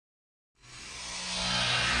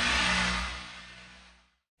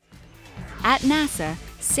At NASA,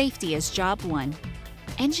 safety is job one.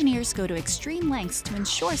 Engineers go to extreme lengths to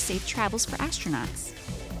ensure safe travels for astronauts.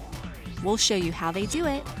 We'll show you how they do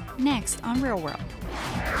it next on Real World.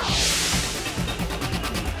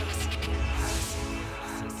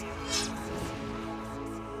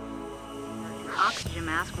 Your oxygen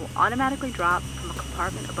mask will automatically drop from a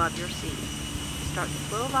compartment above your seat. Start the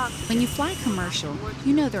flow of oxygen. When you fly commercial,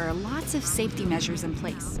 you know there are lots of safety measures in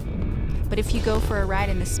place. But if you go for a ride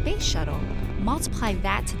in the Space Shuttle, multiply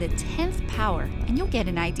that to the 10th power, and you'll get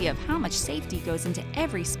an idea of how much safety goes into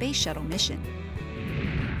every Space Shuttle mission.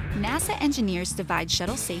 NASA engineers divide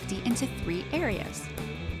shuttle safety into 3 areas: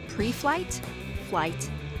 pre-flight, flight,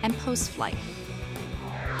 and post-flight.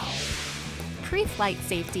 Pre-flight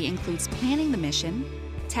safety includes planning the mission,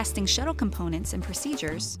 testing shuttle components and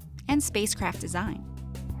procedures, and spacecraft design.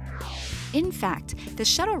 In fact, the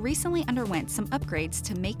shuttle recently underwent some upgrades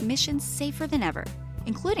to make missions safer than ever,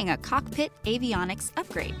 including a cockpit avionics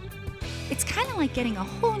upgrade. It's kind of like getting a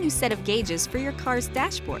whole new set of gauges for your car's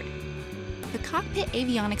dashboard. The cockpit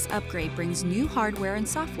avionics upgrade brings new hardware and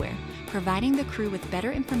software, providing the crew with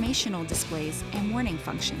better informational displays and warning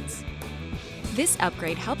functions. This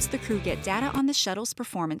upgrade helps the crew get data on the shuttle's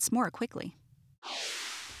performance more quickly.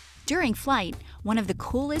 During flight, one of the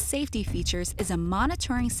coolest safety features is a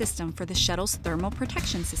monitoring system for the shuttle's thermal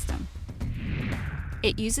protection system.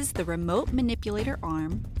 It uses the remote manipulator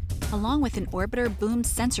arm, along with an orbiter boom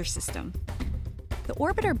sensor system. The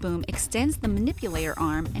orbiter boom extends the manipulator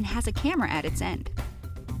arm and has a camera at its end.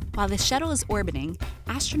 While the shuttle is orbiting,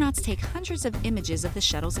 astronauts take hundreds of images of the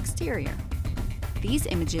shuttle's exterior. These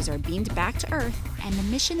images are beamed back to Earth and the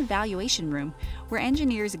mission evaluation room, where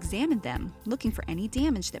engineers examine them, looking for any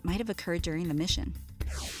damage that might have occurred during the mission.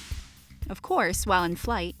 Of course, while in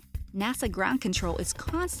flight, NASA Ground Control is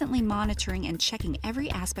constantly monitoring and checking every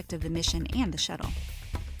aspect of the mission and the shuttle.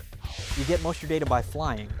 You get most of your data by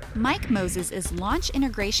flying. Mike Moses is Launch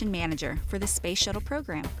Integration Manager for the Space Shuttle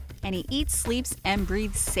program, and he eats, sleeps, and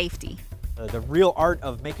breathes safety. The real art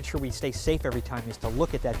of making sure we stay safe every time is to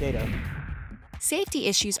look at that data. Safety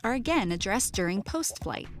issues are again addressed during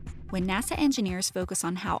post-flight, when NASA engineers focus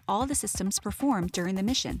on how all the systems perform during the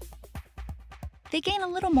mission. They gain a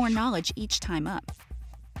little more knowledge each time up.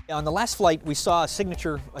 On the last flight, we saw a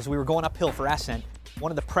signature as we were going uphill for ascent.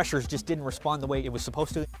 One of the pressures just didn't respond the way it was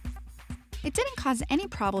supposed to. It didn't cause any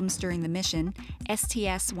problems during the mission,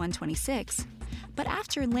 STS-126, but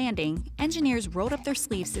after landing, engineers rolled up their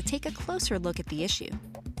sleeves to take a closer look at the issue.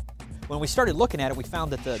 When we started looking at it, we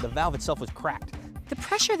found that the valve itself was cracked. The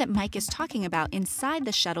pressure that Mike is talking about inside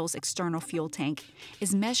the shuttle's external fuel tank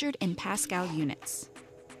is measured in Pascal units.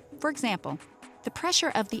 For example, the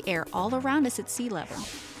pressure of the air all around us at sea level,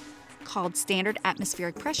 called standard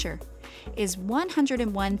atmospheric pressure, is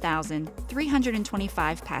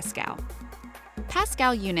 101,325 Pascal.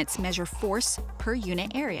 Pascal units measure force per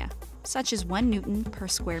unit area, such as 1 Newton per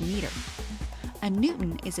square meter. A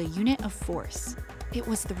Newton is a unit of force. It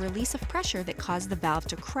was the release of pressure that caused the valve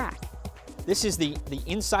to crack. This is the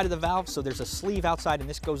inside of the valve, so there's a sleeve outside and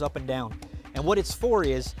this goes up and down. And what it's for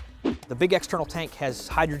is, the big external tank has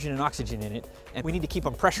hydrogen and oxygen in it, and we need to keep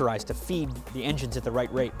them pressurized to feed the engines at the right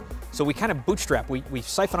rate. So we kind of bootstrap. We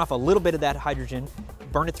siphon off a little bit of that hydrogen,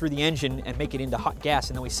 burn it through the engine and make it into hot gas,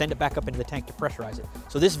 and then we send it back up into the tank to pressurize it.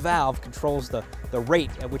 So this valve controls the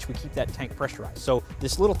rate at which we keep that tank pressurized. So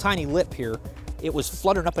this little tiny lip here, it was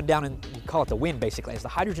fluttering up and down, and we call it the wind basically. As the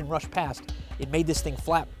hydrogen rushed past, it made this thing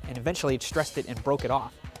flap, and eventually it stressed it and broke it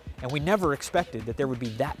off. And we never expected that there would be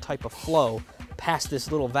that type of flow past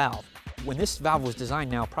this little valve. When this valve was designed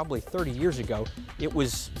now, probably 30 years ago, it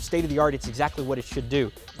was state of the art. It's exactly what it should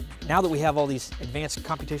do. Now that we have all these advanced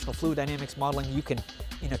computational fluid dynamics modeling, you can,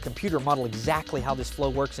 in a computer, model exactly how this flow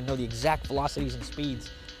works and know the exact velocities and speeds.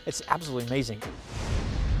 It's absolutely amazing.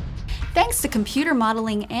 Thanks to computer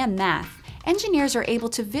modeling and math, engineers are able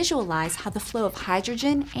to visualize how the flow of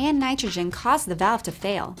hydrogen and nitrogen caused the valve to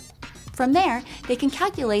fail. From there, they can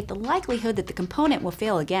calculate the likelihood that the component will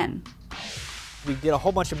fail again. We did a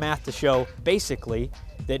whole bunch of math to show, basically,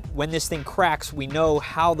 that when this thing cracks, we know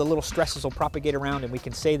how the little stresses will propagate around, and we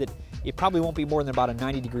can say that it probably won't be more than about a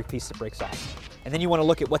 90-degree piece that breaks off. And then you want to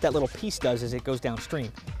look at what that little piece does as it goes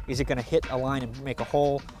downstream. Is it going to hit a line and make a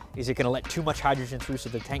hole? Is it going to let too much hydrogen through so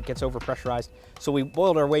the tank gets overpressurized? So we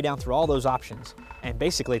boiled our way down through all those options, and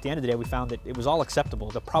basically at the end of the day we found that it was all acceptable.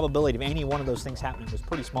 The probability of any one of those things happening was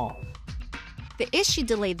pretty small. The issue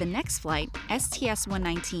delayed the next flight,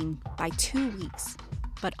 STS-119, by 2 weeks.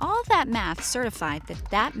 But all that math certified that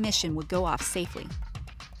that mission would go off safely.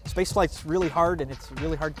 Spaceflight's really hard, and it's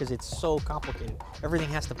really hard because it's so complicated. Everything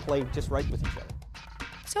has to play just right with each other.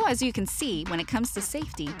 So as you can see, when it comes to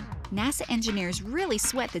safety, NASA engineers really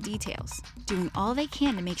sweat the details, doing all they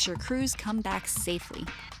can to make sure crews come back safely.